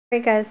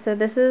Alright guys, so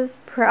this is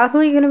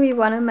probably going to be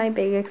one of my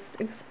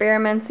biggest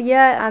experiments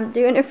yet. I'm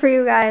doing it for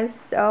you guys,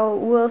 so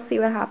we'll see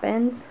what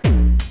happens.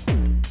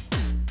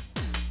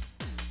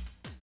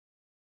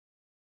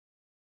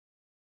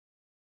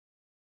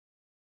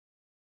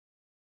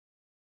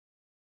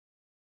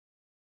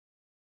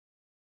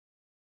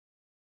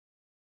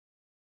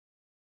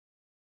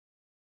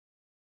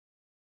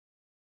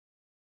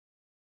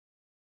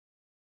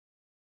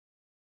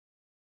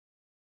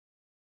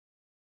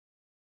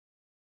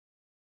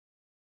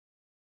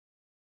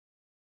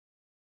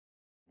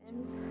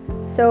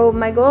 So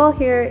my goal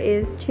here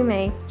is to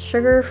make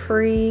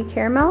sugar-free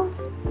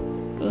caramels,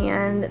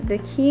 and the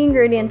key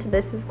ingredient to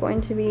this is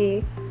going to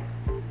be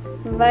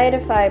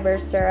Vitafiber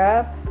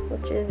Syrup,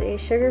 which is a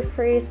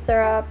sugar-free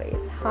syrup.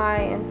 It's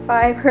high in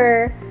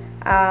fiber,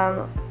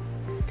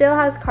 still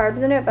has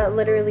carbs in it, but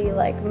literally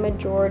like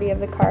majority of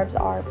the carbs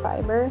are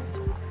fiber.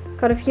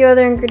 Got a few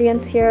other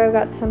ingredients here. I've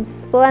got some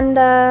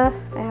Splenda,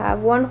 I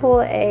have 1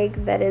 whole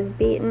egg that is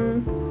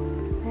beaten,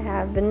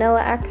 have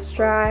vanilla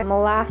extract,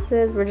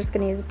 molasses. We're just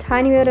going to use a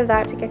tiny bit of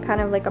that to get kind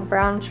of like a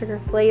brown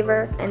sugar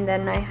flavor. And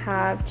then I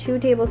have 2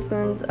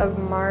 tablespoons of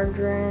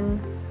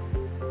margarine.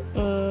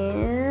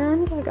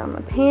 And I got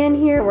my pan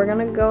here. We're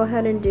going to go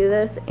ahead and do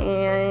this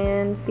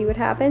and see what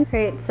happens.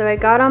 Great, so I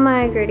got all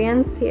my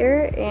ingredients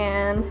here,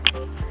 and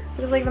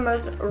this is like the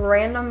most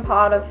random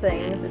pot of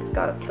things. It's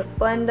got the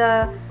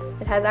Splenda.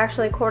 It has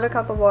actually a 1/4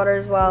 cup of water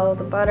as well,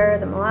 the butter,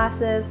 the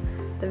molasses,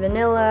 the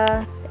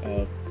vanilla, the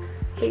egg.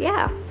 But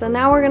yeah, so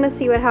now we're gonna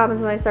see what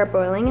happens when I start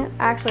boiling it.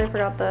 Actually, I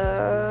forgot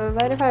the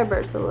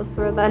Vitafiber, so let's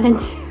throw that in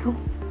too.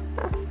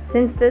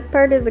 Since this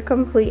part is a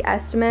complete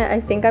estimate, I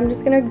think I'm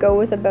just gonna go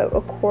with about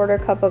a 1/4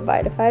 cup of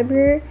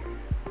Vitafiber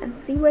and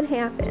see what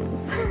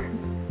happens.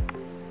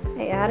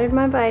 I added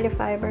my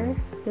Vitafiber.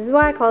 This is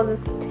why I call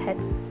this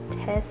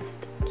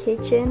test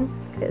kitchen,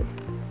 because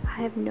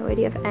I have no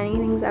idea if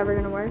anything's ever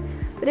gonna work.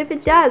 But if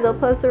it does, I'll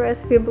post the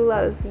recipe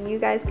below so you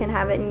guys can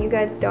have it and you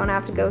guys don't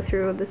have to go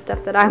through the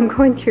stuff that I'm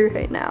going through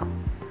right now.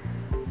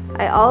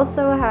 I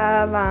also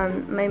have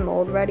my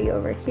mold ready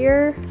over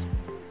here.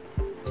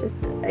 Just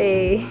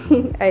a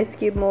ice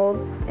cube mold.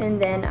 And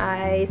then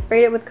I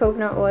sprayed it with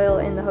coconut oil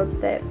in the hopes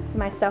that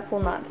my stuff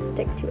will not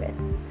stick to it.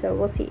 So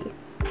we'll see.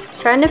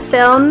 Trying to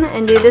film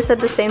and do this at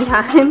the same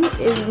time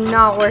is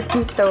not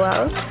working so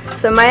well.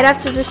 So I might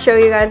have to just show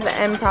you guys the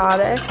end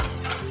product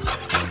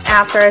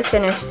after I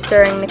finish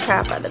stirring the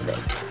crap out of this.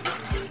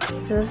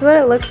 So this is what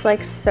it looks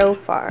like so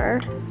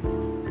far.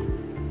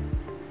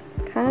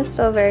 Kind of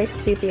still very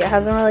soupy. It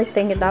hasn't really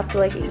thickened up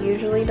like it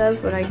usually does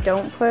when I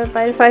don't put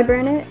Vitafiber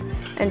in it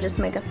and just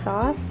make a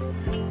sauce.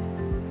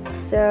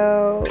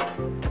 So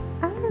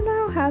I don't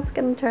know how it's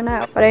gonna turn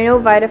out, but I know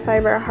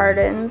Vitafiber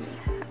hardens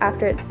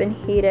after it's been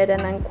heated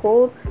and then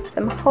cooled. So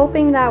I'm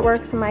hoping that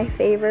works in my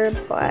favor,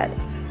 but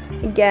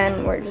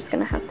again, we're just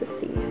gonna have to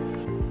see.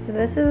 So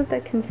this is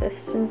the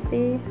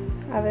consistency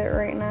of it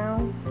right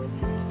now.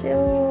 It's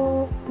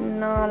still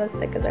not as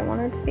thick as I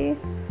want it to be,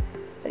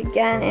 but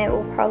again, it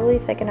will probably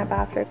thicken up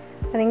after.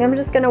 I think I'm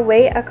just gonna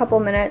wait a couple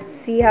minutes,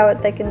 see how it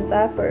thickens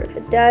up, or if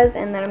it does,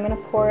 and then I'm gonna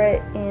pour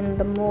it in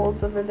the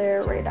molds over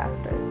there right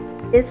after.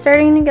 It's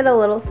starting to get a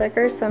little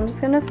thicker, so I'm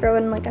just gonna throw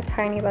in like a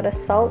tiny bit of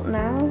salt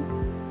now.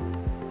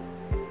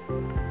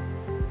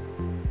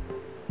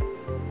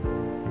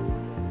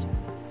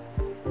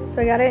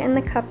 So I got it in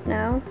the cup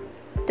now.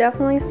 It's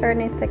definitely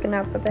starting to thicken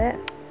up a bit.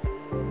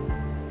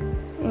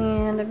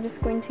 And I'm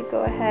just going to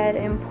go ahead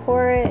and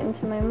pour it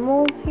into my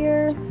molds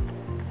here.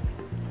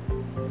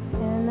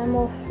 And then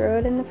we'll throw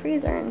it in the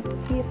freezer and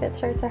see if it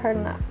starts to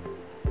harden up.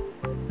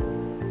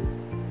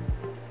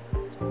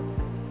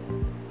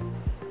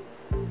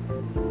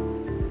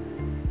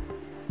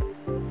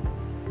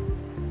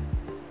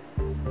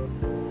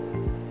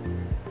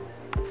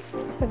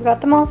 I've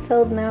got them all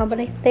filled now, but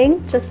I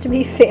think just to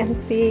be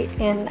fancy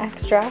and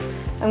extra,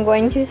 I'm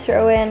going to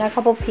throw in a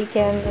couple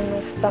pecans and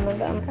make some of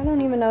them. I don't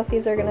even know if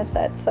these are gonna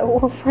set, so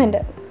we'll find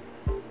out.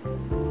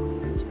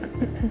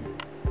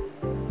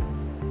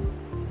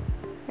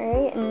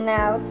 Alright, and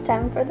now it's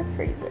time for the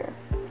freezer.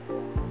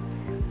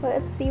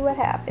 Let's see what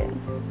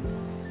happens.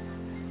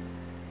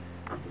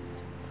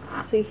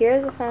 So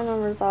here's the final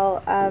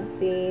result of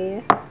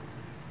the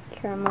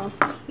caramel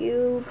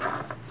cubes.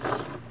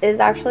 It is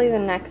actually the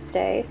next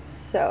day,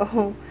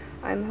 so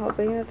I'm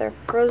hoping that they're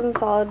frozen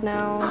solid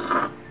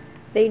now.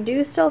 They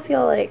do still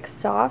feel like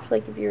soft,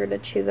 like if you were to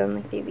chew them,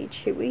 like they'd be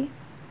chewy.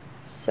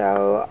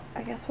 So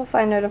I guess we'll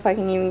find out if I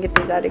can even get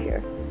these out of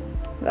here.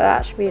 But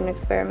that should be an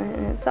experiment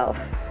in itself.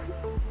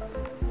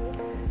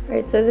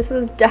 Alright, so this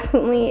was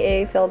definitely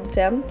a failed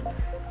attempt,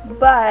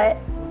 but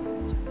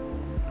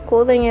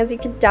cool thing is you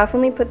could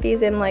definitely put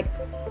these in like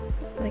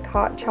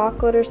hot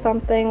chocolate or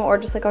something, or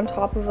just like on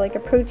top of like a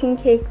protein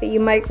cake that you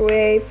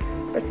microwave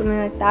or something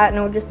like that, and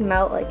it would just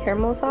melt like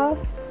caramel sauce,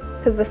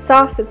 because the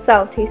sauce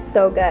itself tastes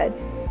so good.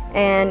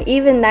 And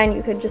even then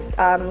you could just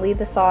leave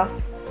the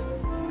sauce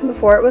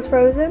before it was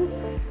frozen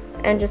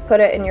and just put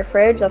it in your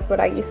fridge. That's what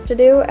I used to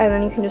do, and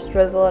then you can just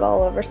drizzle it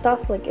all over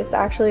stuff. Like, it's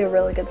actually a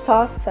really good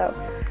sauce. So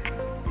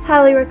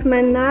highly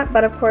recommend that.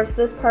 But of course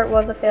this part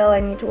was a fail. I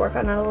need to work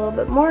on it a little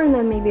bit more and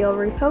then maybe I'll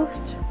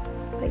repost.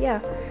 But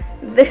yeah,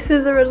 this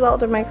is the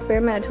result of my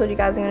experiment. I told you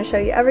guys I'm going to show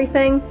you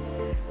everything.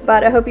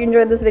 But I hope you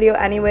enjoyed this video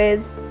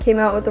anyways. Came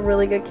out with a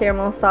really good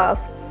caramel sauce.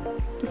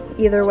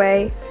 Either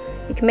way,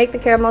 you can make the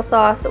caramel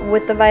sauce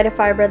with the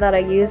Vitafiber that I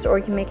used, or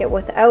you can make it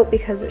without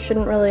because it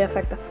shouldn't really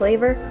affect the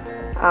flavor.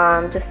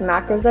 Just the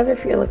macros of it.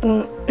 If you're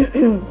looking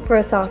for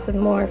a sauce with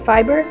more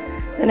fiber,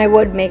 then I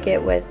would make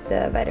it with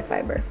the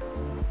Vitafiber.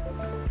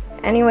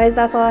 Anyways,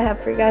 that's all I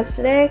have for you guys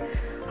today.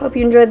 Hope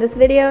you enjoyed this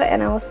video,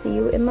 and I will see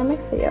you in my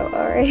next video.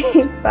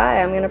 Alright,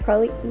 bye. I'm gonna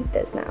probably eat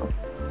this now.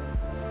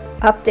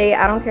 Update,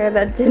 I don't care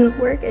that it didn't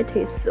work, it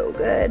tastes so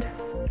good.